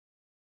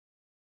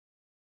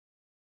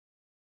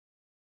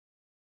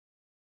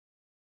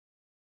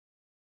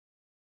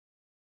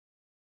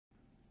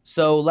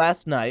So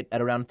last night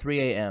at around 3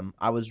 a.m.,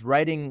 I was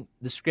writing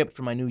the script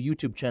for my new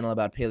YouTube channel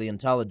about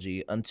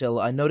paleontology until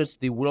I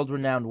noticed the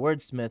world-renowned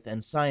wordsmith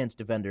and science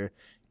defender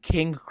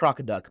King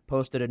Crocoduck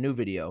posted a new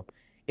video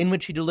in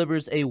which he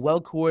delivers a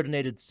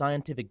well-coordinated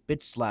scientific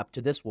bitch slap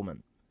to this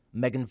woman,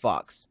 Megan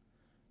Fox.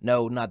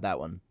 No, not that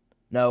one.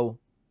 No,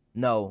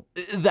 no,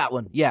 that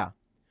one, yeah.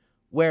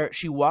 Where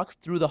she walks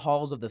through the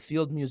halls of the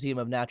Field Museum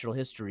of Natural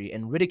History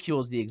and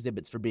ridicules the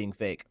exhibits for being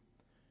fake.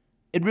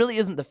 It really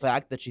isn't the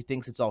fact that she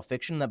thinks it's all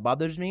fiction that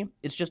bothers me,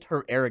 it's just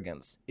her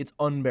arrogance. It's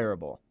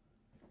unbearable.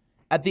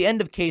 At the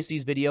end of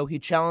Casey's video, he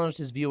challenged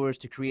his viewers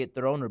to create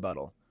their own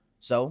rebuttal.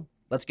 So,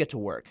 let's get to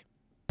work.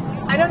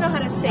 I don't know how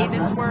to say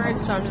this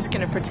word, so I'm just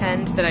going to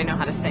pretend that I know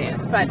how to say it.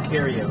 But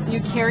Eukaryotes.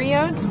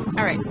 Eukaryotes?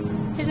 All right.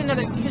 Here's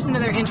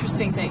another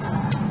interesting thing.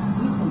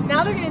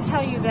 Now they're going to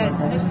tell you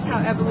that this is how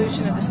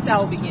evolution of the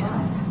cell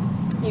began.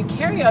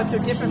 Eukaryotes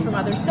are different from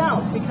other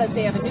cells because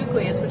they have a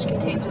nucleus which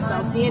contains the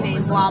cell's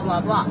DNA, blah,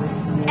 blah, blah.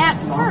 At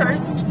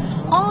first,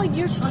 all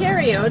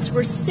eukaryotes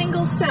were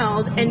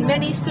single-celled, and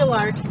many still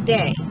are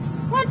today.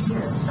 What?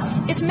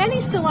 If many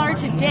still are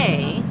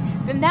today,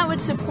 then that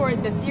would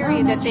support the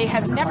theory that they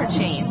have never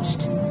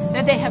changed,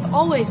 that they have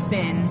always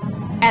been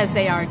as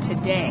they are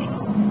today.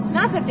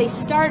 Not that they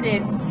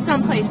started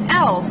someplace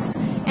else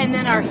and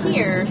then are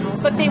here,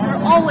 but they were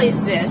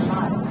always this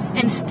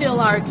and still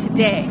are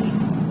today.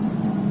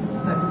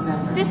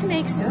 This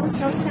makes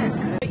no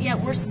sense. But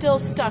yet we're still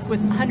stuck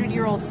with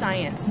 100-year-old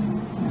science.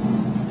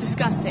 It's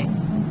disgusting.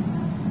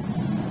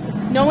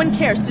 No one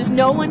cares. Does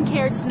no one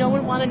care? Does no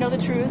one want to know the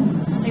truth?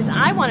 Because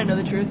I want to know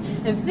the truth.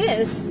 And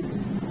this,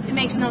 it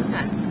makes no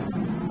sense.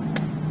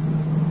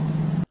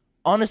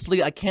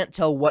 Honestly, I can't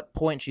tell what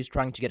point she's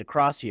trying to get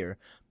across here,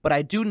 but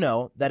I do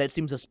know that it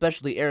seems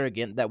especially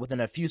arrogant that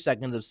within a few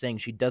seconds of saying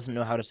she doesn't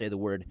know how to say the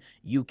word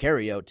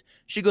eukaryote,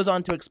 she goes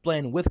on to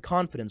explain with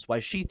confidence why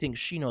she thinks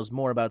she knows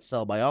more about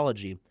cell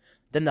biology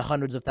than the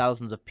hundreds of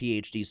thousands of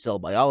PhD cell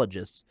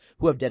biologists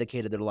who have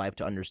dedicated their life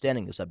to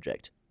understanding the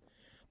subject.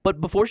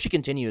 But before she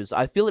continues,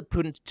 I feel it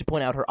prudent to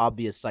point out her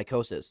obvious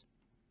psychosis.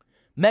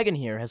 Megan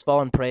here has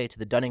fallen prey to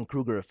the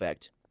Dunning-Kruger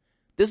effect.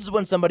 This is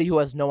when somebody who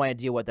has no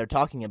idea what they're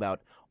talking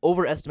about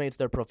overestimates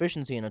their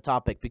proficiency in a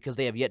topic because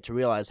they have yet to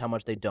realize how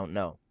much they don't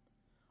know.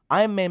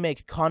 I may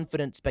make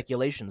confident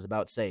speculations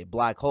about, say,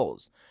 black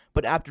holes,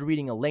 but after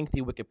reading a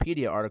lengthy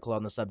Wikipedia article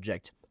on the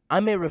subject, I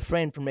may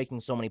refrain from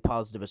making so many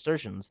positive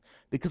assertions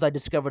because I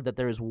discovered that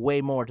there is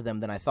way more to them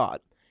than I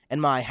thought,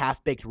 and my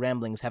half-baked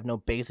ramblings have no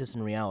basis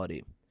in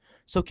reality.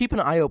 So keep an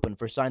eye open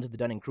for signs of the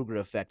Dunning-Kruger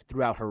effect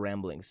throughout her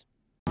ramblings.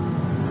 This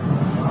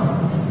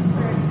is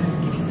where it starts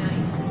getting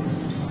nice.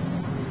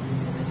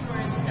 This is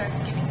where it starts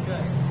getting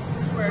good.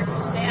 This is where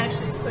they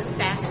actually put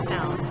facts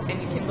down,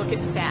 and you can look at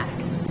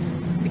facts.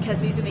 Because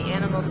these are the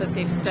animals that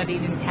they've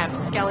studied and have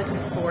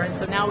skeletons for, and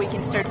so now we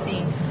can start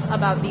seeing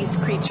about these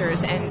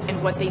creatures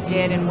and what they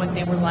did and what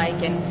they were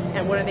like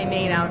and what are they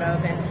made out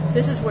of, and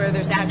this is where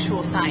there's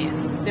actual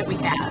science that we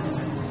have.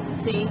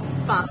 See?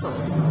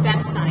 Fossils.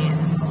 That's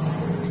science.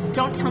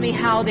 Don't tell me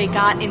how they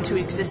got into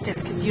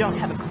existence because you don't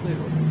have a clue.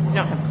 You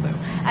don't have a clue.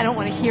 I don't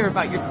want to hear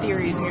about your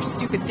theories and your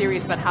stupid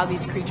theories about how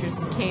these creatures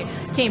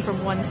came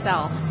from one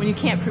cell when you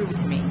can't prove it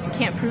to me. You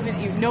can't prove it.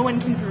 No one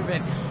can prove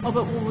it. Oh,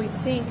 but well, we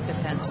think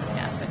that that's what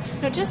happened.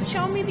 No, just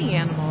show me the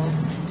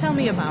animals. Tell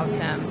me about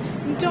them.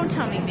 And don't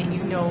tell me that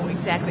you know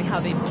exactly how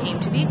they came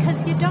to be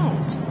because you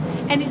don't.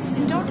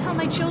 And don't tell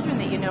my children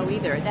that you know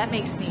either. That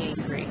makes me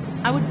angry.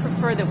 I would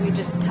prefer that we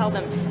just tell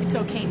them it's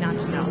okay not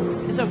to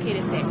know. It's okay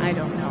to say, I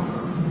don't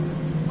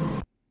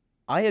know.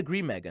 I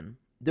agree, Megan.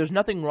 There's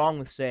nothing wrong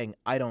with saying,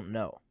 I don't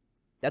know.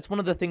 That's one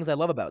of the things I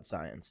love about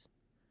science.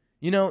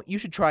 You know, you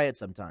should try it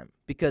sometime,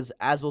 because,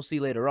 as we'll see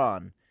later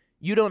on,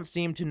 you don't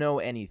seem to know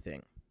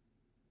anything.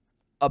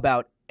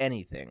 About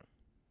anything.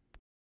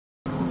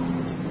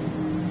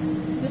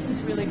 This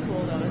is really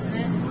cool, though, isn't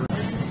it?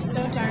 They're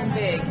so darn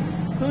big.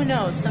 Who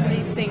knows? Some of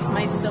these things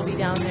might still be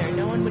down there.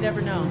 No one would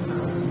ever know.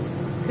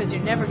 Because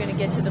you're never going to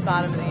get to the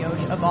bottom of the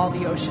ocean, of all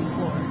the ocean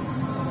floor.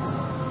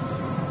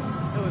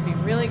 It would be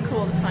really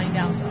cool to find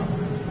out, though.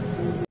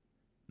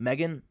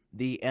 Megan,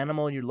 the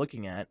animal you're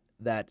looking at,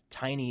 that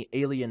tiny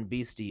alien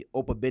beastie,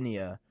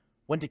 Opabinia,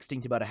 went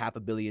extinct about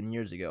 500 million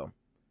years ago.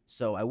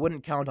 So I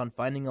wouldn't count on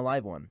finding a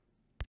live one.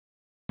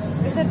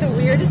 Is that the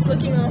weirdest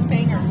looking little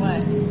thing, or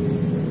what?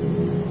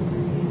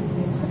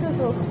 Look at those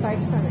little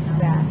spikes on its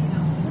back.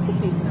 Look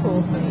at these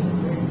cool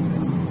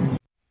things.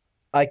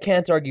 I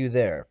can't argue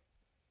there.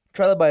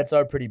 Trilobites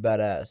are pretty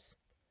badass.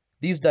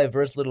 These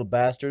diverse little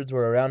bastards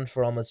were around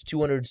for almost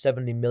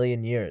 270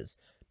 million years,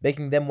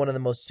 making them one of the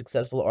most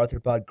successful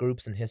arthropod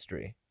groups in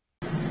history.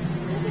 How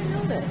do they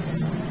know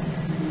this?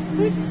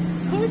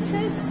 Who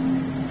says?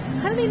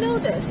 How do they know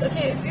this?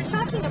 Okay, if you're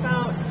talking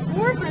about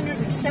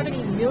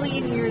 470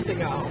 million years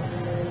ago,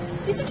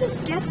 these are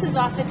just guesses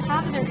off the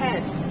top of their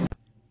heads.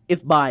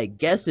 If by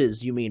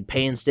guesses you mean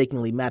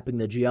painstakingly mapping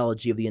the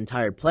geology of the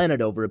entire planet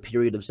over a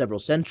period of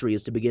several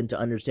centuries to begin to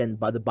understand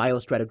by the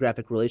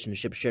biostratigraphic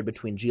relationship shared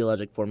between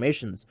geologic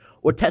formations,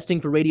 or testing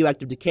for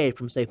radioactive decay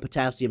from, say,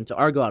 potassium to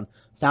argon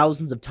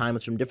thousands of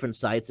times from different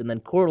sites and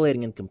then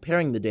correlating and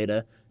comparing the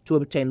data to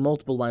obtain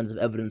multiple lines of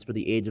evidence for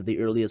the age of the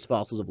earliest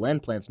fossils of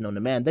land plants known to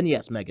man, then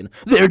yes, Megan,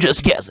 they're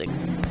just guessing.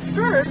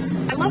 First,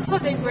 I love how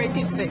they write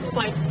these things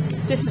like,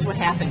 this is what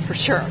happened for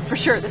sure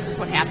this is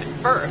what happened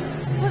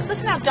first.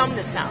 Listen how dumb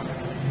this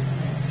sounds.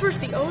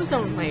 First, the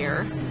ozone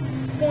layer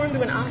formed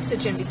when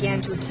oxygen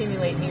began to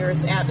accumulate in the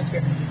Earth's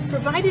atmosphere,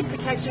 provided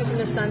protection from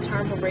the sun's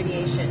harmful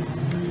radiation.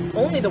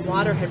 Only the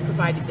water had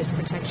provided this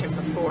protection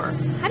before.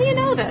 How do you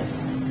know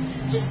this?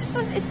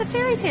 It's a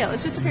fairy tale.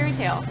 It's just a fairy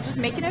tale. Just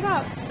making it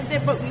up.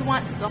 But we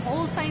want the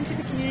whole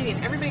scientific community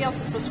and everybody else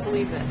is supposed to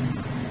believe this.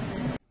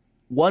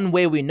 One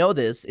way we know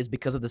this is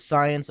because of the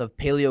science of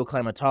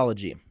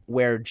paleoclimatology,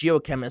 where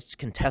geochemists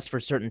can test for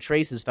certain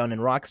traces found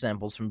in rock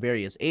samples from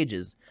various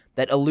ages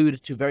that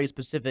allude to very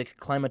specific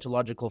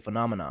climatological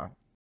phenomena.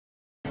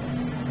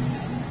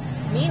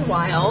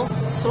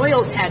 Meanwhile,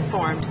 soils had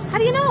formed. How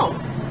do you know?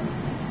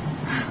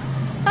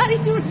 How do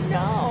you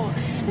know?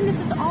 And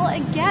this is all a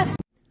guess.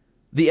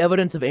 The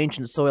evidence of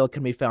ancient soil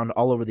can be found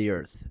all over the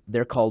Earth.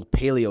 They're called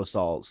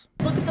paleosols.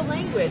 Look at the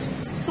language.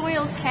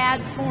 Soils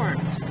had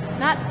formed.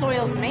 Not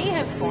soils may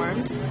have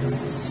formed.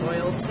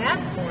 Soils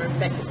had formed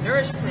that could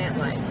nourish plant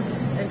life.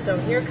 And so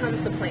here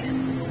comes the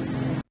plants.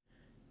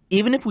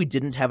 Even if we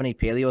didn't have any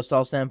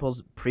paleosol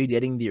samples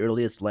predating the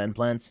earliest land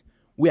plants,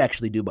 we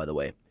actually do, by the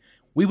way,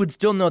 we would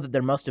still know that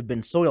there must have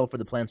been soil for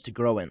the plants to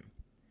grow in.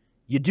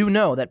 You do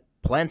know that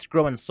plants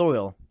grow in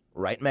soil,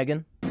 right,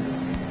 Megan?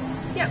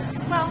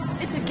 Yeah, well,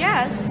 it's a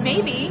guess.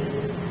 Maybe.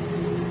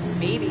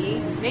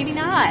 Maybe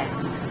not.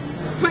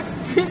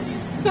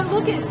 But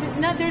look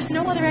at, there's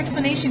no other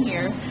explanation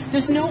here.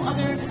 There's not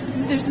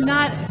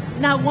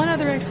one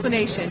other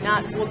explanation.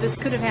 Not, well, this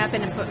could have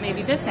happened, but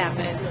maybe this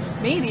happened.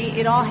 Maybe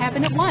it all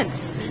happened at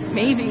once.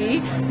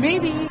 Maybe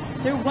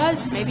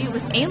it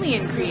was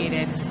alien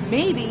created.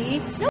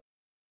 Maybe.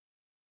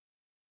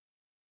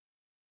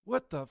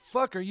 What the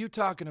fuck are you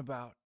talking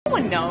about? No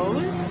one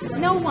knows.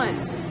 No one.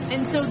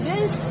 And so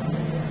this,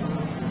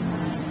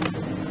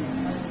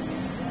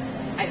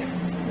 I don't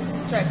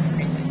know, drives me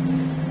crazy.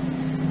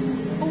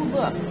 Oh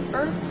look,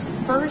 Earth's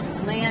first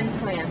land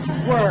plants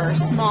were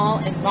small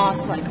and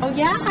moss-like. Oh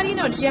yeah? How do you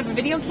know? Did you have a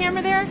video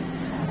camera there?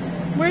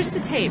 Where's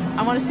the tape?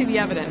 I want to see the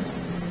evidence.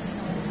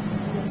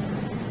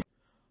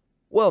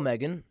 Well,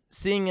 Megan,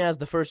 seeing as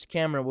the first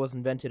camera was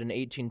invented in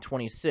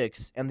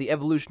 1826 and the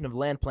evolution of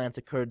land plants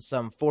occurred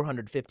some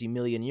 450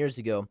 million years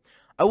ago,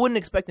 I wouldn't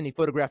expect any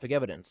photographic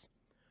evidence.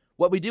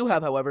 What we do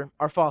have, however,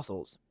 are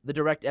fossils, the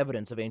direct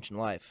evidence of ancient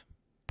life.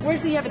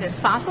 Where's the evidence?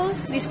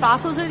 Fossils? These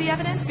fossils are the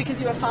evidence because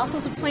you have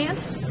fossils of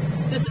plants?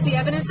 This is the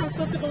evidence I'm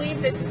supposed to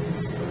believe that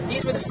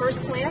these were the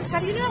first plants? How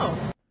do you know?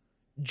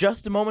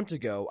 Just a moment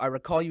ago, I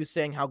recall you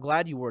saying how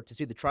glad you were to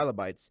see the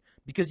trilobites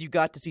because you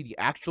got to see the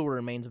actual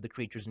remains of the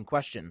creatures in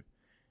question.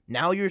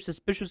 Now you're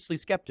suspiciously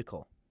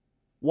skeptical.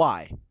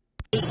 Why?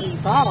 They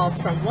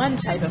evolved from one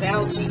type of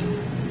algae,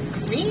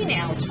 green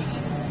algae.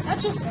 Not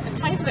just a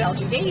type of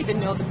algae, they even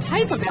know the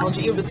type of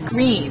algae. It was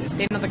green.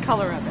 They know the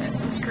color of it.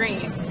 It was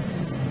green.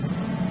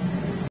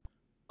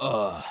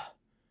 Ugh.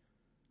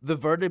 The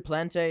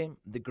Verdiplantae,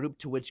 the group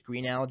to which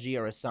green algae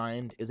are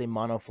assigned, is a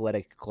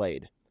monophyletic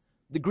clade.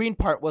 The green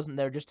part wasn't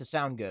there just to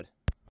sound good.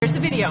 Where's the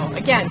video?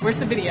 Again, where's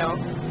the video?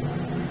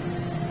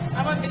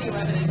 I want video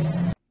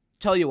evidence.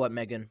 Tell you what,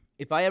 Megan,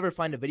 if I ever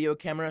find a video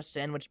camera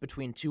sandwiched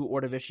between two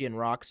Ordovician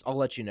rocks, I'll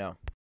let you know.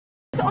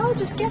 It's all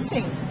just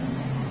guessing.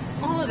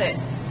 All of it.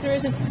 There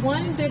isn't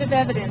one bit of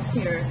evidence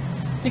here.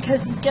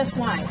 Because guess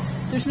why?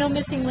 There's no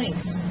missing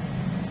links.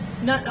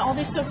 Not all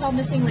these so-called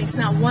missing links,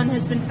 not one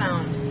has been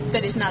found.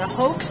 That is not a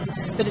hoax,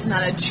 that is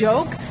not a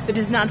joke, that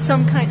is not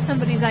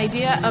somebody's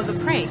idea of a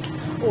prank,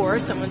 or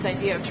someone's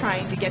idea of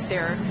trying to get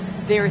their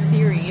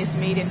theories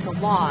made into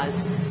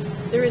laws.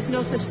 There is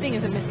no such thing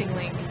as a missing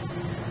link.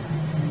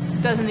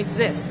 It doesn't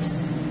exist.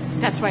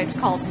 That's why it's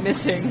called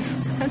missing.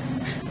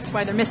 That's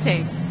why they're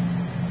missing.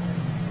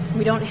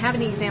 We don't have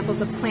any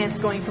examples of plants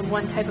going from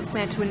one type of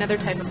plant to another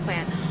type of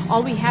plant.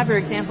 All we have are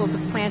examples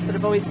of plants that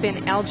have always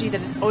been algae, that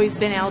has always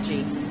been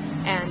algae,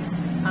 and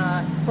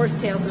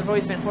horsetails that have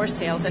always been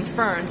horsetails, and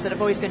ferns that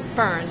have always been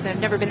ferns, that have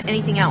never been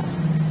anything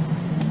else.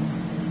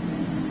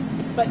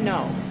 But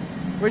no,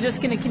 we're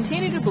just going to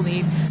continue to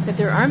believe that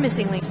there are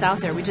missing links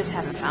out there. We just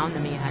haven't found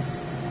them yet.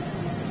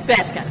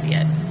 That's got to be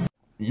it.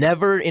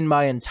 Never in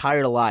my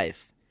entire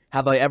life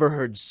have I ever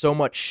heard so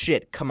much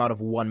shit come out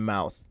of one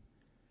mouth.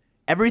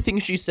 Everything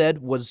she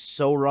said was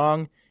so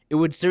wrong, it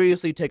would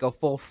seriously take a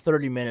full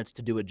 30 minutes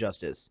to do it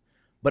justice.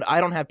 But I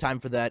don't have time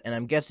for that, and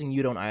I'm guessing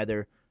you don't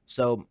either,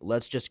 so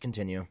let's just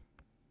continue.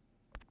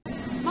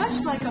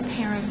 Much like a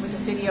parent with a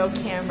video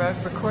camera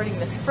recording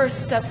the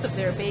first steps of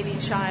their baby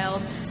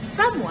child,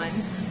 someone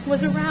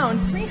was around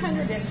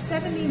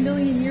 370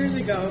 million years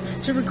ago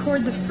to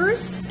record the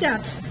first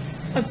steps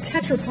of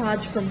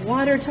tetrapods from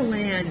water to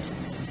land.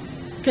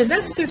 Because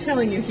that's what they're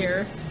telling you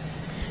here.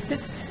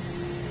 That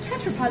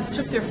tetrapods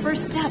took their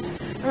first steps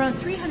around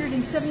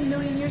 370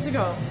 million years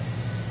ago.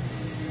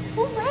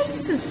 Who writes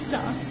this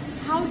stuff?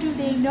 How do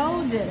they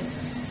know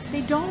this?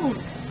 They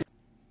don't.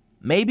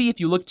 Maybe if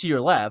you look to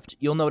your left,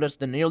 you'll notice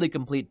the nearly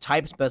complete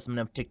type specimen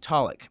of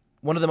Tiktaalik,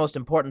 one of the most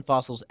important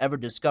fossils ever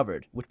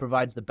discovered, which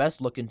provides the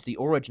best look into the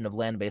origin of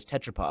land-based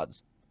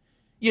tetrapods.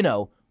 You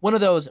know, one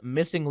of those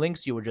missing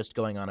links you were just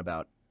going on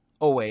about.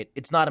 Oh wait,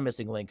 it's not a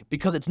missing link,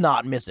 because it's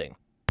not missing.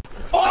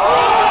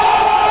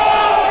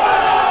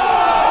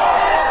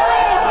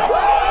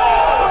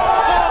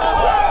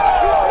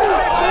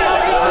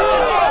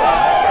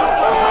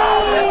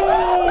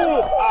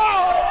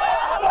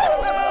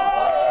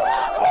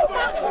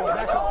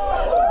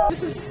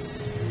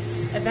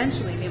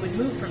 Eventually, they would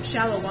move from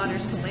shallow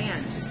waters to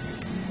land.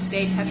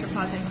 Today,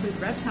 tetrapods include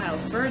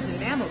reptiles, birds, and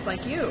mammals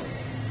like you.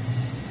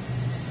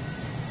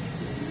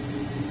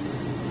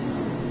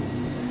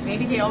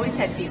 Maybe they always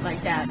had feet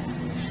like that.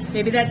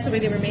 Maybe that's the way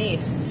they were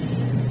made.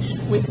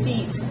 With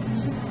feet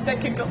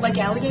that could go, like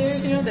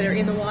alligators, you know, that are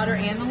in the water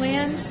and the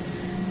land.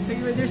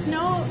 It's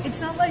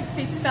not like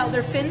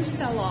their fins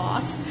fell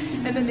off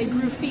and then they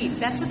grew feet.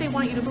 That's what they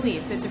want you to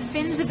believe, that their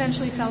fins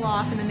eventually fell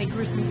off and then they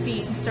grew some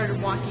feet and started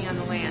walking on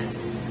the land.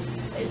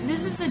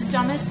 This is the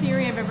dumbest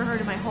theory I've ever heard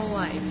in my whole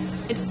life.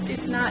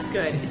 It's not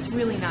good. It's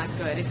really not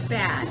good. It's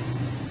bad.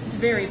 It's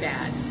very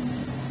bad.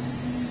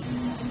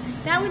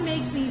 That would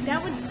make me,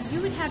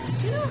 you would have to,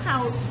 do you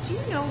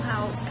know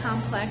how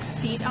complex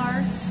feet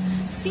are?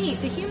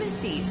 The human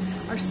feet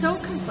are so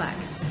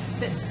complex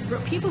that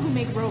people who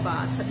make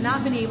robots have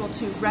not been able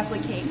to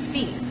replicate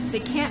feet. They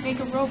can't make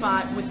a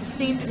robot with the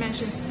same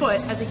dimensions foot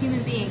as a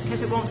human being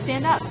because it won't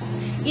stand up.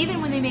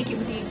 Even when they make it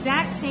with the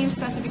exact same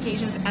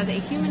specifications as a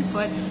human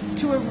foot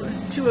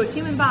to a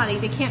human body,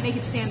 they can't make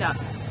it stand up.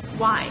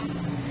 Why?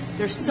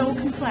 They're so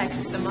complex,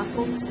 the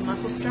muscles, the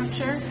muscle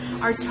structure,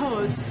 our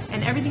toes,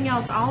 and everything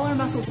else, all our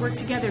muscles work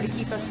together to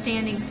keep us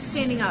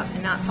standing up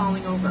and not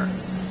falling over.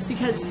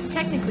 Because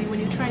technically, when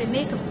you try to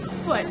make a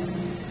foot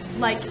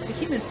like the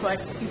human foot,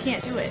 you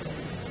can't do it.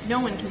 No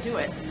one can do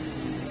it.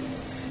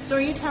 So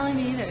are you telling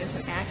me that it's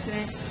an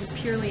accident, just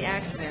purely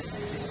accident,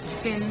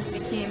 fins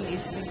became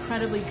these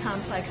incredibly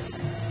complex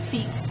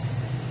feet?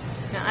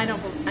 Now, I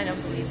don't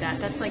believe that.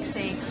 That's like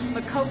saying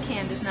a Coke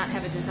can does not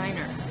have a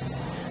designer.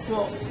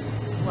 Well,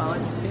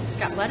 it's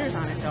got letters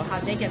on it, though.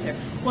 How'd they get there?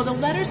 Well, the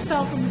letters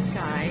fell from the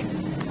sky,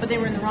 but they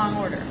were in the wrong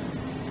order.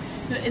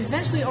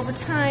 Eventually, over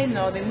time,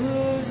 though, they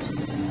moved,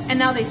 and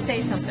now they say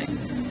something.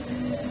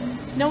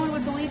 No one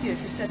would believe you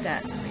if you said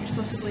that. You're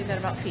supposed to believe that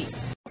about feet.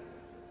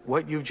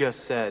 What you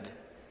just said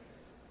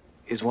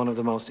is one of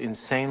the most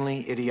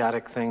insanely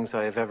idiotic things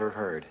I have ever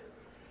heard.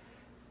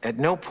 At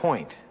no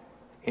point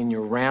in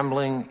your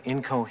rambling,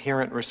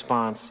 incoherent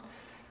response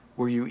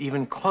were you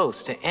even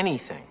close to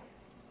anything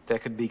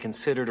that could be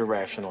considered a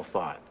rational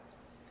thought.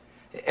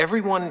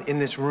 Everyone in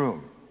this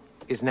room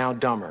is now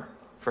dumber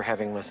for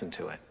having listened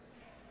to it.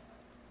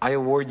 I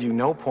award you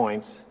no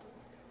points,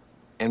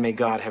 and may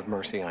God have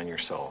mercy on your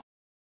soul.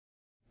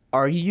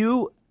 Are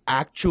you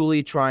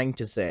actually trying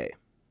to say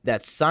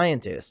that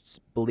scientists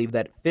believe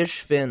that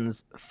fish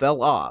fins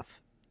fell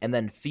off and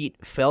then feet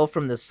fell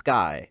from the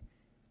sky,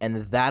 and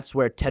that's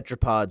where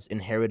tetrapods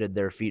inherited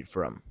their feet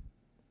from?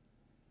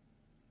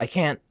 How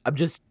could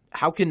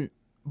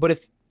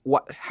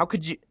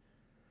you?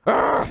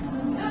 Oh,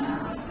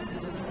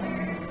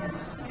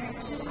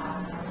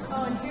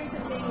 and here's the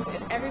thing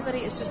that everybody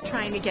is just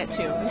trying to get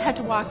to. You have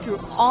to walk through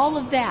all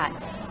of that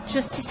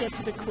just to get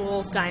to the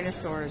cool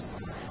dinosaurs.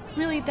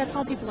 Really, that's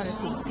all people want to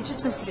see. They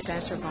just want to see the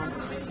dinosaur bones.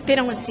 They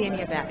don't want to see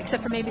any of that,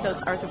 except for maybe those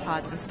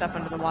arthropods and stuff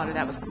under the water.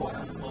 That was cool.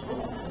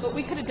 But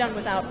we could have done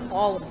without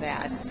all of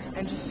that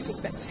and just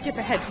skip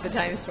ahead to the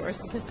dinosaurs,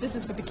 because this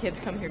is what the kids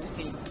come here to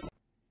see.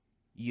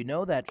 You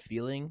know that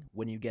feeling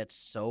when you get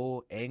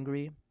so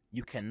angry,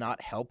 you cannot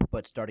help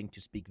but starting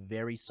to speak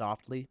very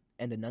softly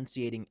and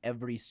enunciating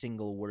every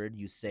single word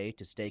you say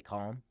to stay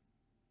calm?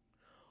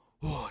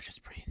 Oh,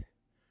 just breathe.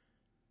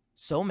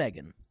 So,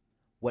 Megan,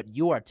 what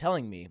you are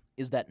telling me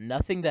is that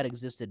nothing that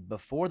existed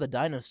before the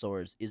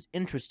dinosaurs is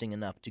interesting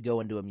enough to go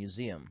into a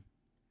museum.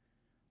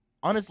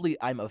 Honestly,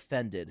 I'm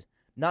offended,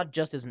 not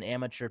just as an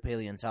amateur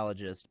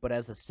paleontologist, but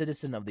as a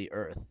citizen of the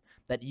Earth,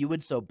 that you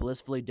would so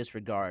blissfully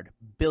disregard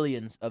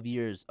billions of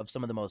years of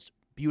some of the most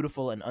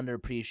beautiful and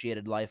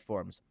underappreciated life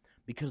forms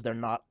because they're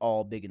not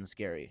all big and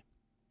scary.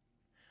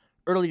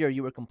 Earlier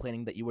you were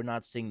complaining that you were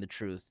not seeing the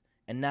truth,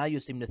 and now you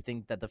seem to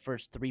think that the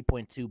first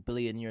 3.2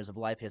 billion years of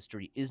life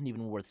history isn't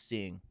even worth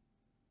seeing.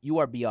 You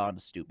are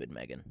beyond stupid,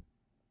 Megan.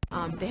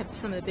 They have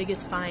some of the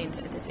biggest finds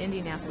at this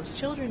Indianapolis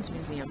Children's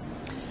Museum.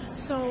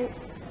 So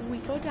we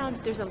go down,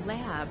 there's a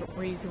lab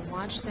where you can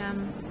watch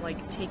them,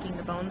 like, taking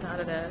the bones out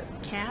of the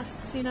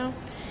casts, you know,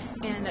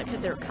 and because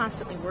they're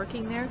constantly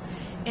working there.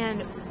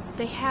 And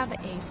they have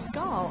a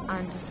skull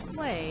on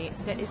display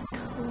that is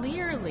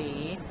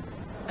clearly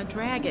a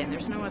dragon.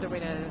 There's no other way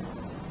to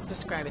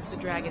describe it. It's a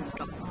dragon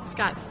skull. It's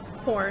got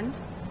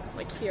horns,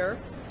 like here.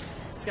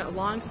 It's got a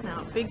long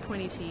snout, big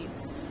pointy teeth.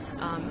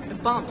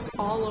 bumps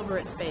all over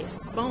its face,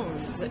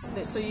 bones.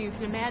 So you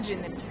can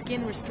imagine that the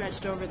skin was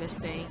stretched over this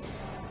thing.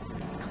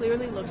 It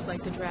clearly looks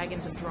like the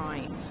dragons of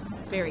drawings.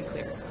 Very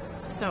clear.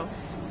 So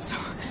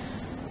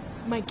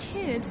my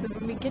kids,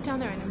 when we get down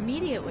there, and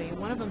immediately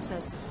one of them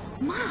says,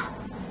 "Mom,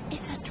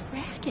 it's a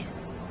dragon."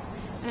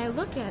 And I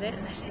look at it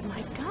and I say,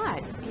 "My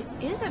God,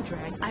 it is a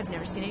dragon. I've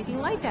never seen anything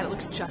like that. It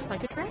looks just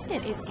like a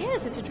dragon. It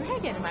is. It's a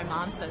dragon." And my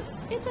mom says,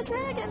 "It's a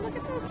dragon. Look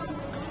at this."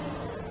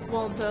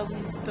 Well,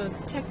 the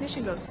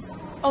technician goes,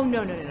 "Oh,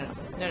 no.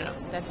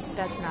 That's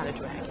not a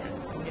dragon.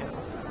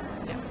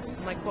 No.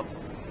 I'm like, "What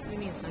do you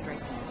mean it's not a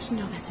dragon?" She says,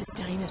 "No, that's a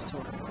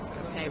dinosaur."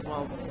 Okay,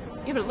 well,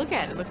 yeah, but look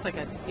at it. It looks like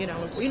a,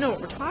 we know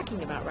what we're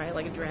talking about, right?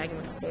 Like a dragon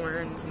with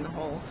horns and the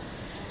whole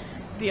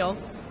deal.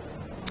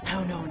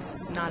 Oh, no, it's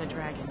not a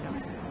dragon, no.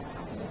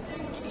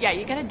 Yeah,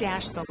 you gotta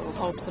dash the little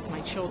hopes of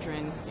my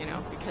children,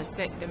 because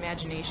the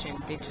imagination,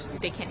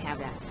 they can't have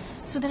that.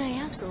 So then I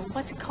ask her,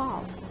 "What's it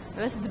called?"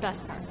 Now, this is the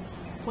best part.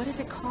 "What is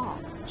it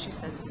called?" She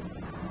says,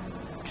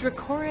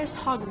 "Dracoris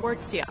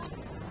Hogwartsia."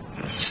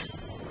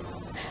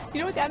 You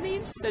know what that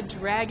means? The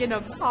dragon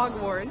of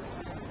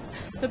Hogwarts.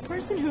 The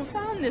person who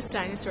found this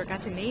dinosaur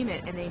got to name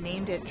it, and they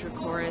named it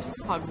Dracoris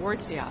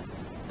Hogwartsia,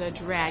 the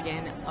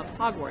dragon of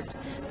Hogwarts.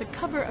 The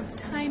cover of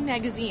Time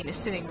magazine is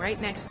sitting right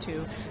next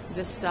to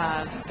this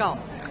skull.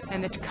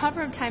 And the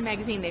cover of Time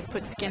magazine, they've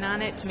put skin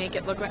on it to make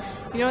it look like...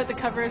 You know what the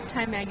cover of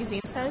Time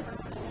magazine says?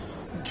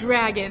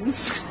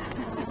 Dragons.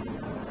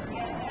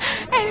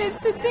 And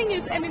the thing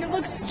is, it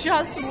looks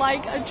just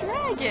like a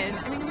dragon.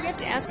 We have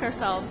to ask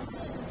ourselves,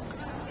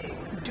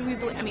 do we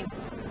believe...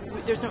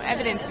 there's no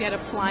evidence yet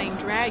of flying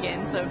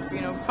dragons, of,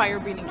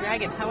 fire-breathing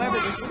dragons. However,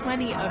 there's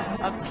plenty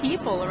of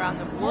people around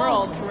the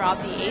world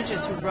throughout the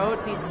ages who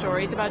wrote these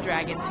stories about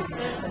dragons, who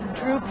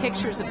drew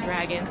pictures of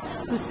dragons,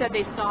 who said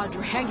they saw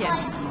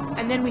dragons.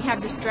 And then we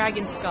have this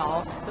dragon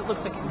skull that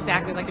looks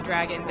exactly like a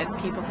dragon that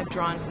people have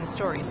drawn from the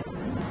stories.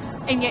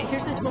 And yet,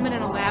 here's this woman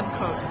in a lab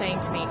coat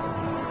saying to me,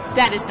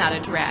 "That is not a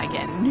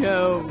dragon.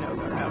 No.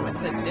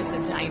 It's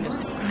a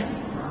dinosaur."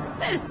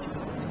 It's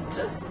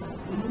just...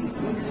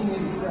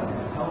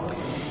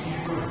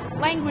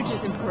 Language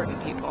is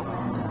important, people.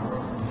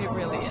 It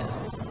really is.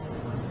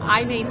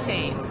 I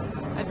maintain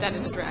that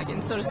is a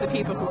dragon. So does the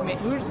people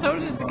so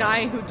does the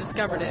guy who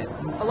discovered it.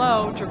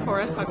 Hello,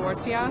 Dracoris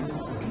Hogwartsia?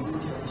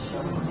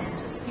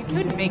 You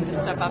couldn't make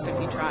this stuff up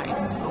if you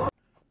tried.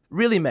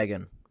 Really,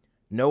 Megan?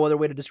 No other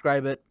way to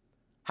describe it?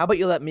 How about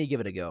you let me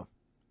give it a go?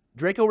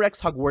 Dracorex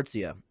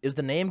hogwartsia is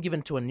the name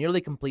given to a nearly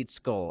complete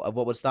skull of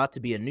what was thought to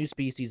be a new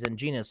species and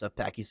genus of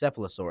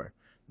Pachycephalosaur,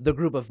 the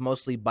group of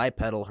mostly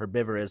bipedal,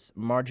 herbivorous,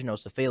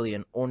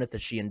 marginocephalian,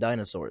 ornithischian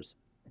dinosaurs.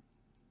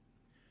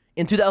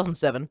 In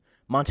 2007,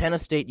 Montana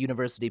State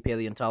University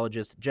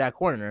paleontologist Jack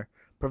Horner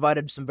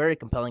provided some very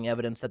compelling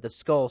evidence that the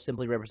skull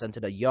simply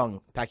represented a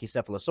young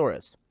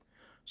Pachycephalosaurus.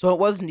 So it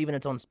wasn't even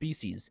its own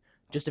species,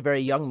 just a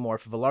very young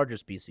morph of a larger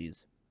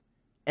species.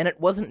 And it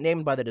wasn't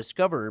named by the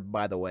discoverer,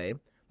 by the way.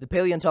 The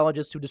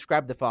paleontologists who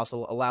described the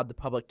fossil allowed the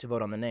public to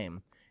vote on the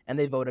name, and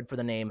they voted for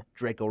the name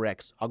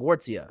Dracorex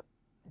hogwartsia.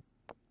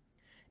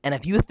 And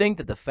if you think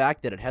that the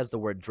fact that it has the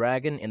word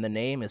dragon in the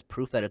name is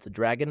proof that it's a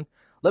dragon,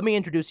 let me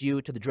introduce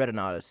you to the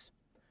Dreadnoughtus,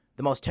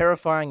 the most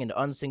terrifying and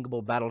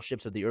unsinkable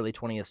battleships of the early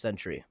 20th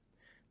century.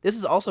 This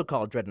is also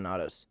called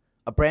Dreadnoughtus,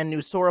 a brand new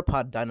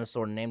sauropod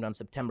dinosaur named on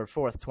September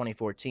 4th,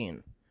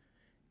 2014.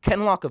 Ken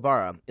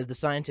Locavara is the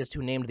scientist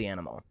who named the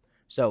animal.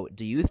 So,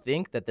 do you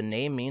think that the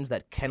name means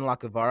that Ken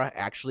Locavara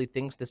actually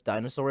thinks this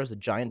dinosaur is a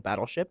giant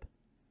battleship?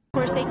 Of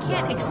course, they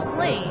can't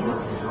explain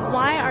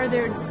why are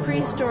there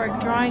prehistoric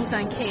drawings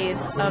on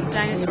caves of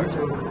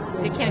dinosaurs.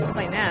 They can't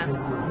explain that.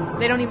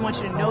 They don't even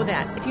want you to know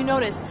that. If you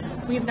notice,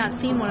 we have not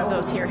seen one of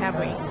those here, have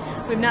we?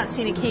 We have not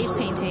seen a cave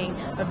painting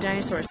of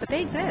dinosaurs, but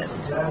they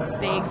exist.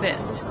 They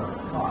exist.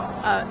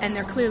 And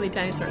they're clearly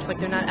dinosaurs, like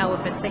they're not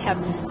elephants. They have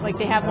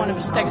one of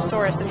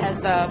Stegosaurus that has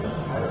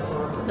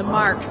the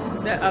marks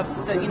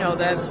of the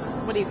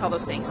what do you call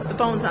those things? The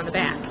bones on the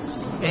back.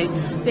 Okay,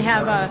 they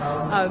have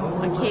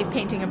a cave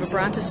painting of a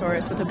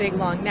brontosaurus with a big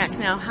long neck.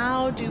 Now,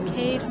 how did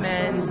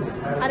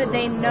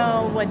they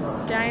know what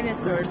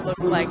dinosaurs look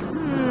like?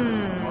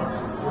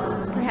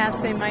 Perhaps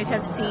they might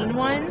have seen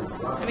one.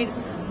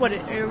 What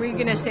are we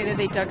going to say, that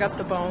they dug up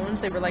the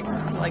bones? They were like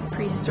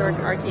prehistoric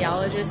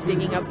archaeologists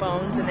digging up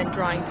bones and then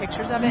drawing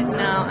pictures of it?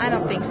 No, I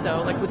don't think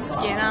so. Like with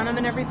skin on them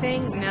and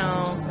everything?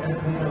 No,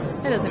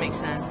 that doesn't make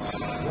sense.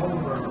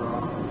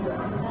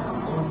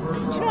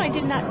 Do you know, I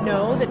did not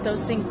know that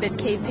that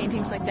cave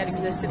paintings like that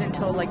existed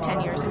until like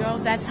 10 years ago.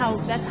 That's how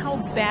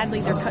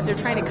badly they're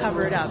trying to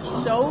cover it up.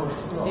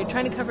 They're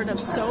trying to cover it up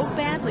so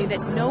badly that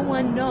no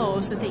one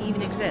knows that they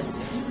even exist.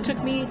 It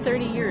took me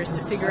 30 years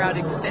to figure out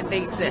that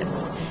they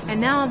exist. And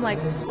now I'm like,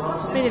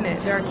 wait a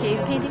minute, there are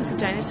cave paintings of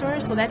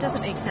dinosaurs? Well, that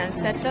doesn't make sense.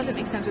 That doesn't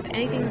make sense with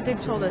anything that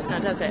they've told us now,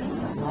 does it?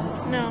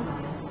 No.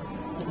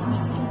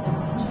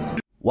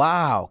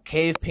 Wow,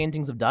 cave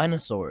paintings of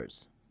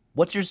dinosaurs.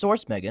 What's your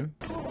source, Megan?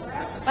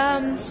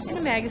 In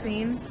a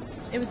magazine.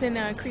 It was in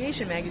a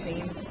Creation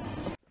magazine.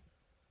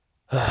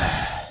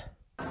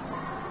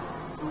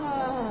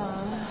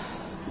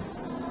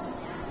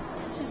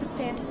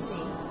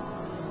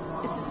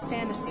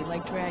 fantasy,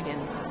 like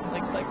dragons.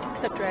 Like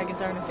except dragons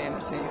aren't a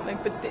fantasy.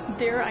 But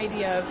their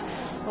idea of,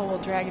 oh well,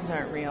 dragons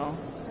aren't real.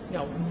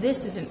 No,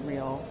 this isn't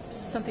real. This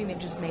is something they've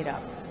just made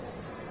up.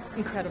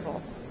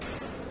 Incredible.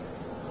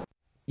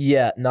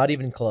 Yeah, not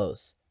even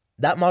close.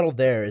 That model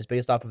there is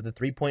based off of the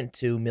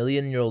 3.2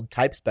 million-year-old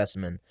type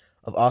specimen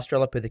of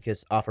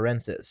Australopithecus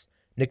afarensis,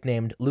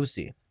 nicknamed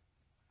Lucy.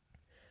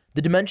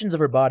 The dimensions of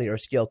her body are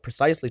scaled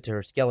precisely to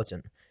her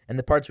skeleton, and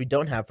the parts we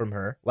don't have from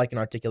her, like an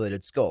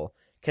articulated skull,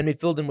 can be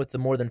filled in with the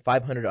more than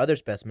 500 other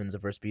specimens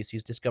of her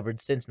species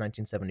discovered since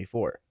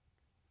 1974.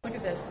 Look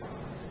at this.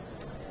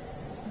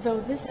 Though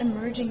this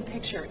emerging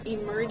picture, you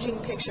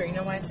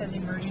know why it says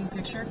emerging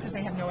picture? Because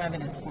they have no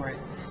evidence for it.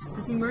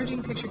 This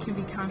emerging picture can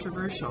be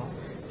controversial.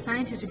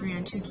 Scientists agree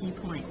on two key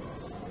points.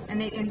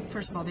 And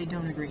first of all, they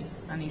don't agree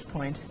on these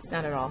points.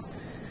 Not at all.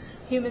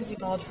 Humans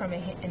evolved from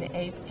an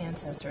ape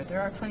ancestor.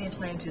 There are plenty of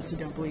scientists who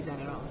don't believe that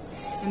at all.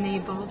 And they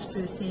evolved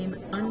through the same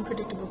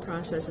unpredictable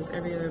process as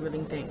every other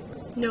living thing.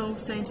 No,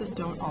 scientists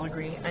don't all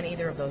agree on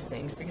either of those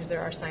things, because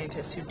there are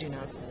scientists who do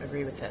not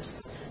agree with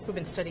this, who've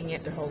been studying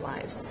it their whole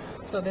lives.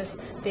 So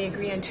they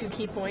agree on two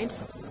key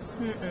points?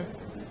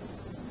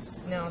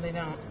 No, they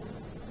don't.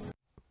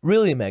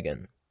 Really,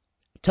 Megan?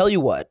 Tell you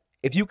what,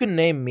 if you can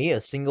name me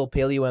a single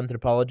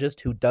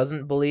paleoanthropologist who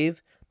doesn't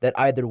believe that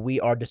either we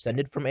are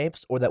descended from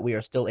apes or that we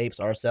are still apes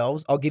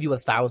ourselves, I'll give you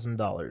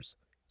 $1,000.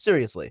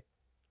 Seriously.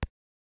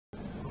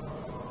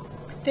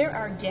 There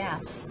are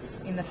gaps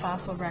in the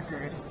fossil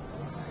record,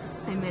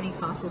 and many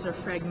fossils are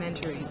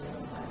fragmentary.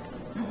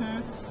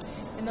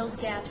 And those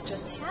gaps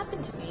just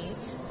happen to be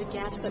the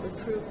gaps that would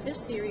prove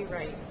this theory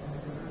right.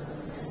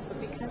 But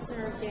because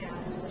there are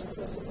gaps, we're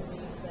supposed to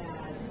believe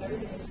that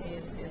everything they say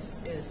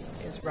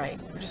is right.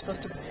 We're just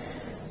supposed to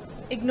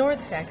ignore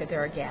the fact that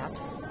there are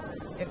gaps.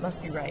 It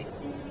must be right.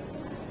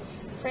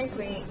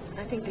 Frankly,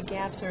 I think the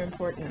gaps are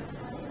important.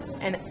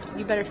 And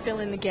you better fill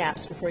in the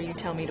gaps before you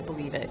tell me to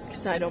believe it,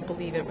 because I don't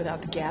believe it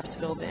without the gaps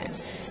filled in.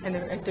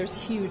 And there's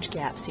huge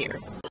gaps here.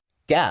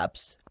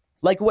 Gaps?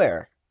 Like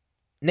where?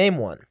 Name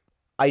one.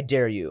 I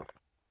dare you.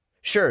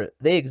 Sure,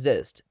 they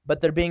exist,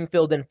 but they're being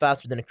filled in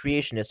faster than a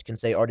creationist can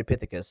say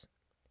Ardipithecus.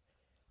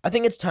 I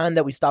think it's time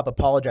that we stop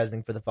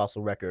apologizing for the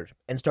fossil record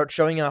and start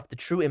showing off the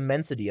true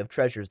immensity of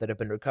treasures that have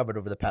been recovered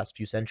over the past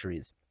few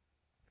centuries.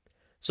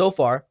 So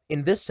far,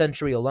 in this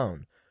century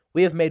alone,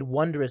 we have made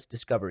wondrous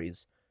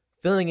discoveries,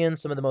 filling in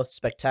some of the most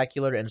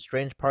spectacular and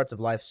strange parts of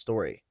life's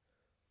story,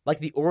 like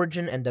the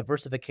origin and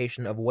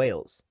diversification of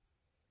whales,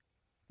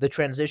 the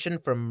transition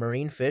from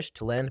marine fish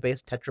to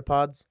land-based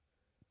tetrapods,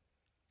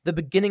 the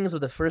beginnings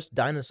of the first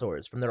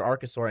dinosaurs from their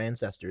archosaur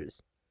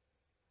ancestors,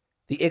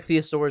 the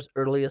ichthyosaurs'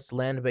 earliest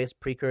land-based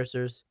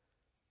precursors,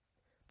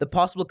 the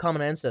possible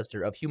common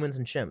ancestor of humans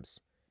and chimps,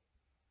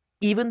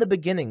 even the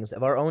beginnings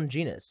of our own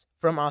genus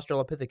from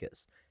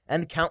Australopithecus,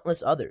 and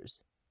countless others.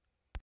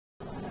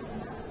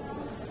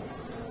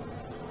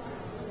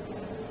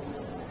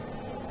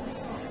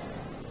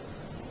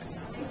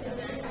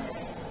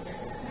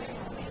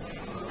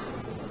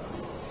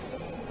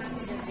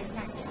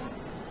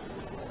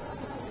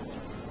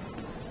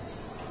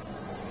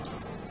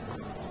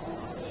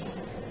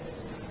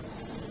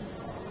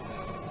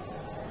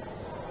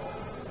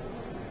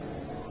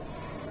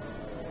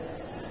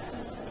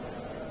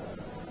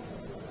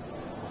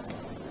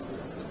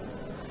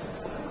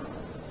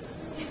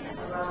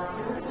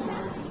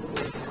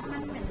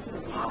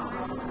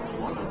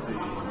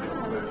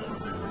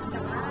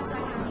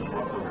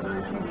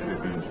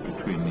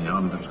 Between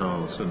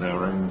Neanderthals and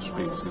our own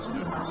species.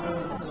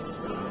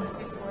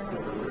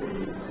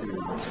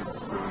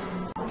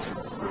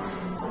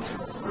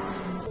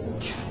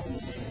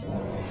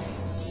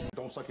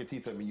 Don't suck your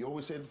teeth at me. You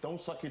always said,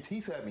 don't suck your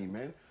teeth at me,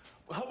 man.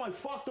 How my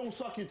fuck don't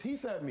suck your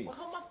teeth at me? Well,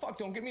 how my fuck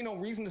don't give me no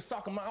reason to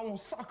suck them? I won't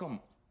suck them.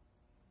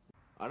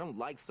 I don't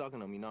like sucking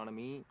them, you know what I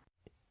mean?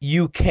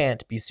 You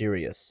can't be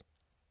serious.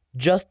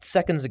 Just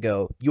seconds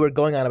ago, you were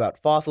going on about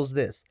fossils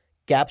this,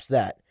 gaps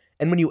that,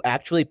 and when you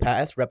actually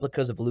pass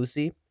replicas of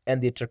Lucy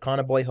and the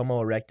Turconaboy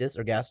Homo erectus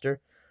or gaster,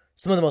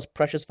 some of the most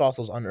precious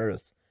fossils on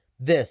Earth,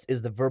 this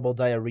is the verbal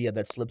diarrhea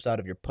that slips out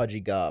of your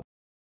pudgy gob.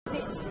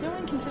 No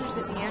one considers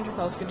that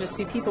Neanderthals could just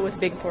be people with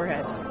big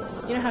foreheads.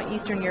 You know how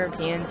Eastern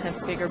Europeans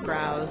have bigger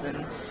brows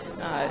and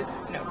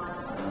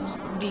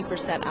deeper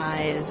set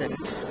eyes, and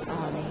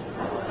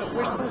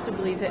we're supposed to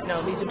believe that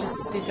no,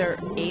 these are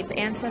ape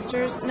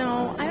ancestors.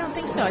 No, I don't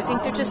think so. I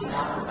think they're just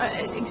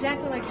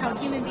exactly like how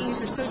human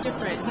beings are so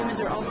different. Humans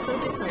are all so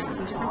different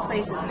from different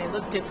places, and they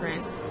look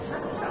different.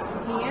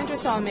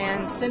 Neanderthal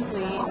man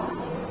simply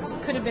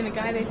could have been a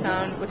guy they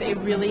found with a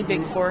really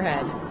big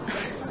forehead.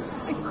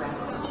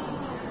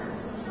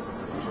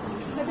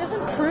 That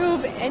doesn't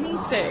prove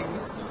anything.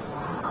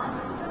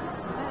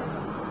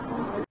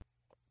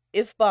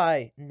 If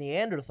by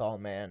Neanderthal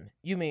man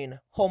you mean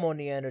Homo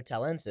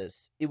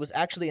neanderthalensis, it was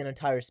actually an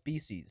entire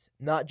species,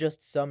 not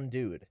just some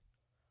dude.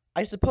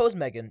 I suppose,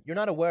 Megan, you're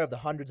not aware of the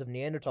hundreds of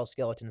Neanderthal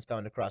skeletons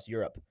found across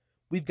Europe.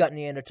 We've got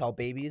Neanderthal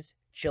babies,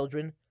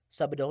 children,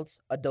 subadults,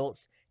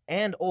 adults,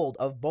 and old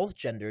of both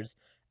genders,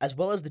 as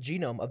well as the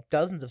genome of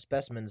dozens of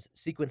specimens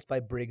sequenced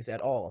by Briggs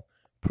et al.,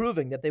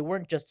 proving that they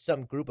weren't just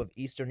some group of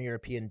Eastern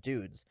European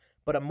dudes,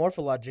 but a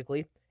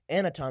morphologically,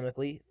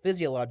 anatomically,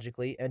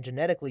 physiologically, and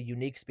genetically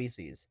unique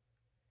species.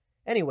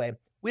 Anyway,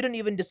 we don't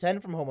even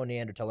descend from Homo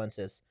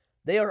neanderthalensis.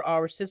 They are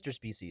our sister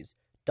species,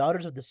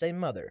 daughters of the same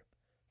mother.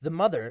 The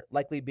mother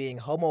likely being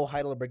Homo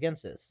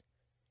heidelbergensis.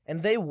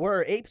 And they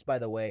were apes, by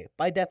the way,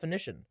 by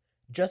definition,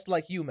 just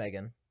like you,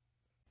 Megan.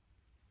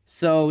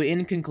 So,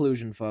 in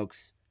conclusion,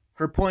 folks,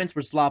 her points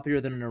were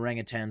sloppier than an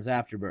orangutan's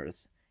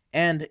afterbirth.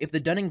 And if the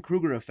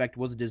Dunning-Kruger effect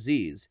was a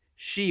disease,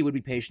 she would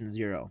be patient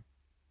zero.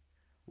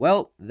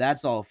 Well,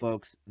 that's all,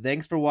 folks.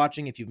 Thanks for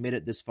watching if you've made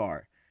it this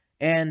far.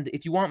 And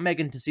if you want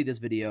Megan to see this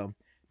video,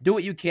 do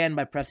what you can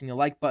by pressing the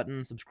like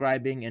button,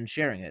 subscribing, and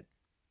sharing it.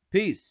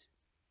 Peace!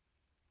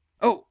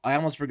 Oh, I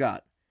almost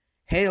forgot.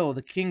 Hail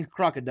the King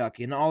Crocoduck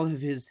in all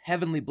of his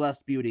heavenly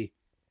blessed beauty.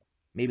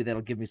 Maybe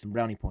that'll give me some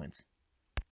brownie points.